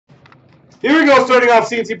Here we go, starting off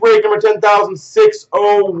CNC break number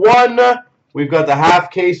 10,601. We've got the half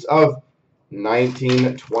case of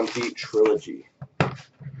 1920 Trilogy.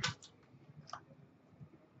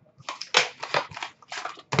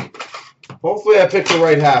 Hopefully I picked the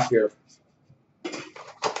right half here.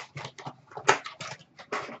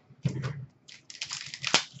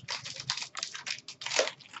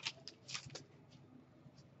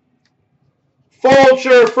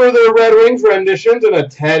 Fulcher for the Red Wings renditions and a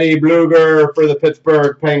Teddy Bluger for the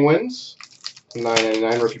Pittsburgh Penguins.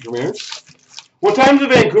 $9.99 rookie premieres. What time does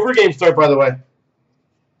the Vancouver game start, by the way?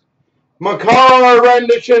 McCarr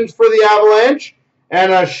renditions for the Avalanche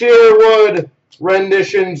and a Sherwood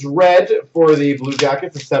renditions red for the Blue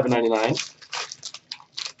Jackets for $7.99.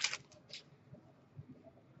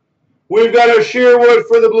 We've got a Sherwood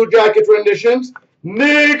for the Blue Jackets renditions.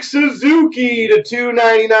 Nick Suzuki to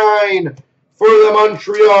 $2.99 for the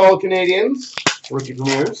Montreal Canadiens. Rookie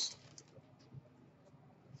premieres.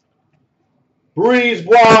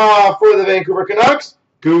 Brisebois for the Vancouver Canucks.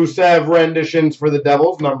 Gusev renditions for the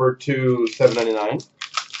Devils, number 2, $7.99.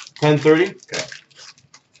 10:30. Okay.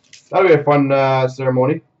 That'll be a fun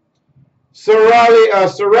ceremony. Sorella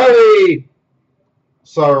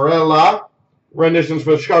renditions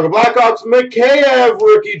for the Chicago Blackhawks. Mikheyev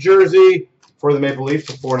rookie jersey for the Maple Leafs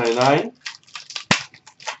for $4.99.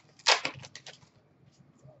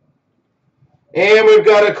 And we've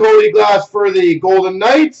got a Cody Glass for the Golden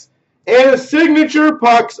Knights and a signature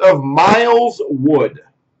pucks of Miles Wood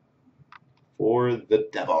for the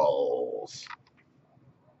Devils.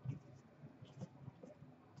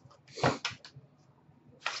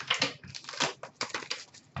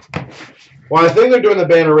 Well, I think they're doing the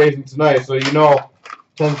banner raising tonight, so you know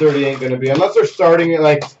 10:30 ain't going to be, unless they're starting at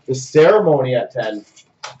like the ceremony at 10.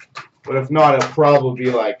 But if not, it'll probably be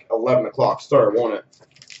like 11 o'clock start, won't it?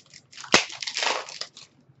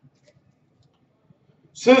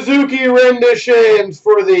 Suzuki renditions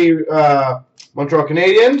for the Montreal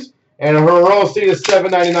Canadiens. And a Hiroshi to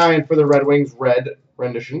 $7.99 for the Red Wings red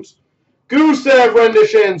renditions. Gusev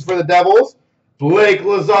renditions for the Devils. Blake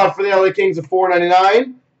Lizotte for the LA Kings of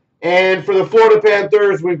 $4.99. And for the Florida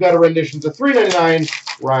Panthers, we've got a renditions of $3.99.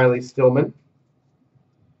 Riley Stillman.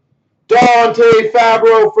 Dante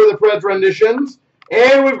Fabro for the Preds renditions.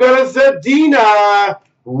 And we've got a Zadina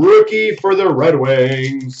rookie for the Red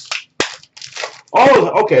Wings. Oh,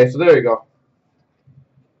 okay, so there you go.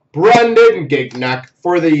 Brendan Gignac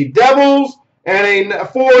for the Devils, and a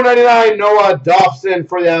 $4.99 Noah Dobson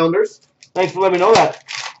for the Islanders. Thanks for letting me know that.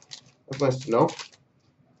 That's nice to know.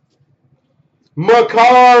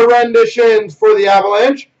 McCarr renditions for the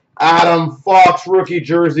Avalanche. Adam Fox rookie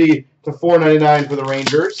jersey to $4.99 for the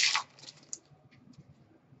Rangers.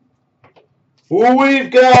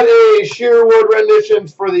 We've got a Sherwood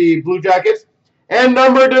renditions for the Blue Jackets. And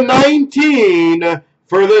number to 19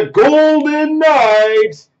 for the Golden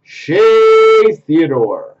Knights, Shea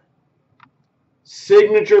Theodore.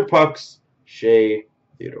 Signature pucks, Shea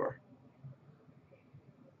Theodore.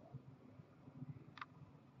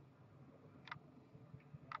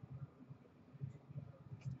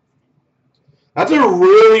 That's a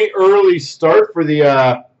really early start for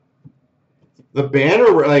the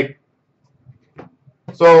banner. Like,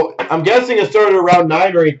 so I'm guessing it started around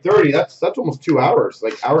 9 or 8:30. That's almost 2 hours,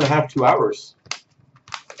 like hour and a half, 2 hours.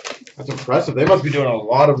 That's impressive. They must be doing a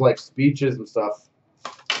lot of like speeches and stuff.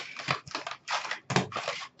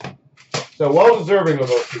 So well deserving of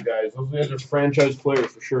those two guys. Those guys are franchise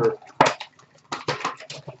players for sure.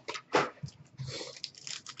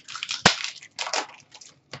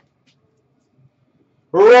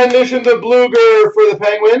 Renditions of Bluger for the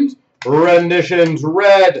Penguins. Renditions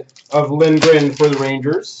red of Lindgren for the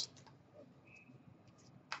Rangers.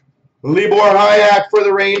 Libor Hayek for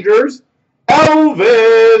the Rangers.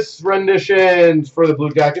 Elvis renditions for the Blue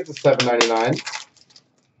Jackets at $7.99.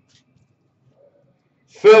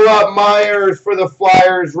 Philip Myers for the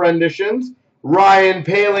Flyers renditions. Ryan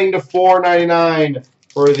Paling to $4.99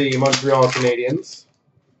 for the Montreal Canadiens.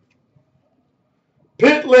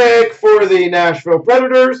 Pitlick for the Nashville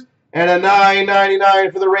Predators. And a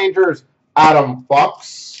 $9.99 for the Rangers, Adam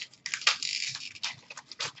Fox.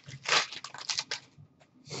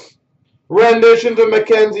 Renditions of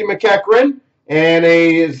Mackenzie McEachran and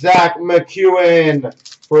a Zach McEwen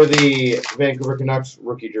for the Vancouver Canucks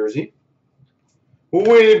rookie jersey.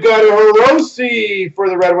 We've got a Hiroshi for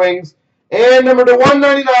the Red Wings and number to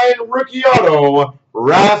 199 rookie auto,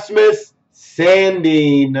 Rasmus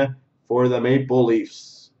Sandin for the Maple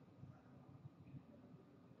Leafs.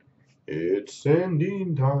 It's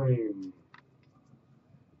Sandin time.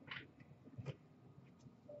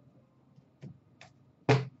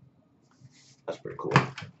 That's pretty cool.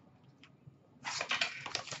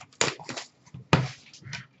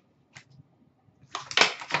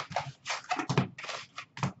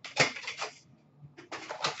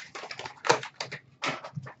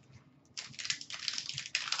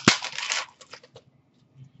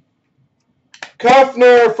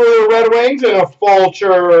 Kuffner for the Red Wings and a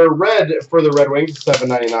Fulcher red for the Red Wings,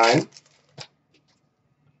 $7.99.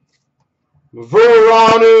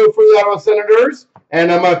 Veranu for the Ottawa Senators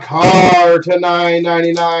and a Makar to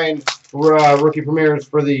 $9.99 rookie premieres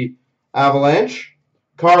for the Avalanche.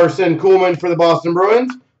 Carson Kuhlman for the Boston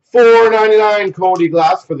Bruins, $4.99 Cody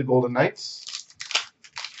Glass for the Golden Knights.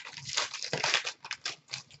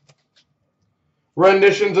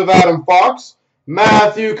 Renditions of Adam Fox,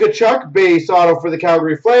 Matthew Tkachuk base auto for the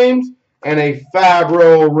Calgary Flames, and a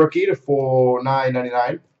Fabro rookie to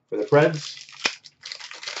 $9.99 for the Preds.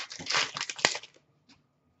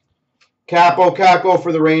 Capo Caco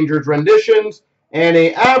for the Rangers renditions, and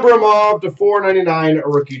a Abramov to $4.99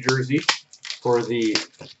 rookie jersey for the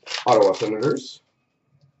Ottawa Senators.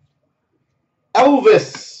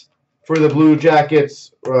 Elvis for the Blue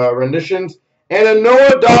Jackets renditions, and a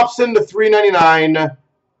Noah Dobson to $3.99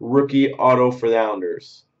 rookie auto for the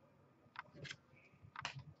Islanders.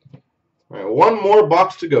 All right, one more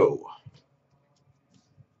box to go.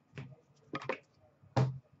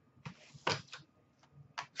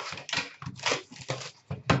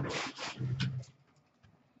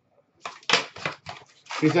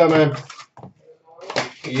 Peace out, man.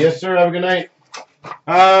 Yes, sir. Have a good night.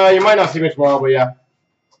 You might not see me tomorrow, but yeah.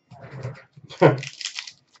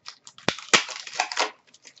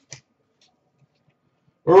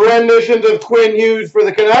 Renditions of Quinn Hughes for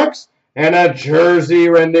the Canucks, and a jersey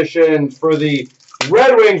rendition for the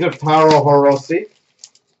Red Wings of Taro Hirose.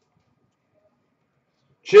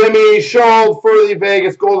 Jimmy Schauld for the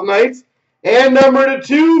Vegas Golden Knights, and number to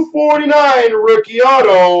 249 rookie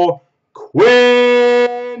auto,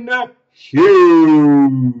 Quinn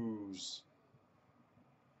Hughes.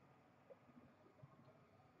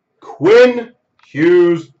 Quinn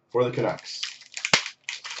Hughes for the Canucks.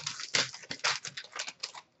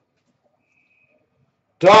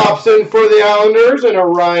 Dobson for the Islanders and a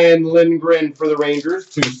Ryan Lindgren for the Rangers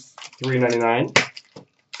to $3.99.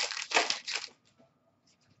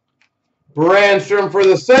 Brandstrom for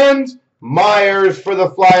the Sens, Myers for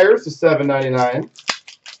the Flyers to $7.99.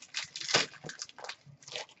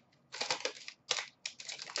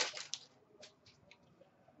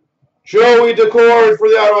 Joey Daccord for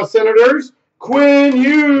the Ottawa Senators, Quinn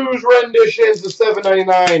Hughes renditions to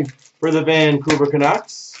 $7.99 for the Vancouver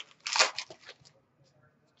Canucks.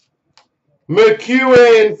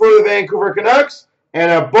 McEwen for the Vancouver Canucks,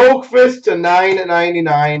 and a Boakfist to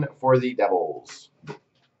 $9.99 for the Devils.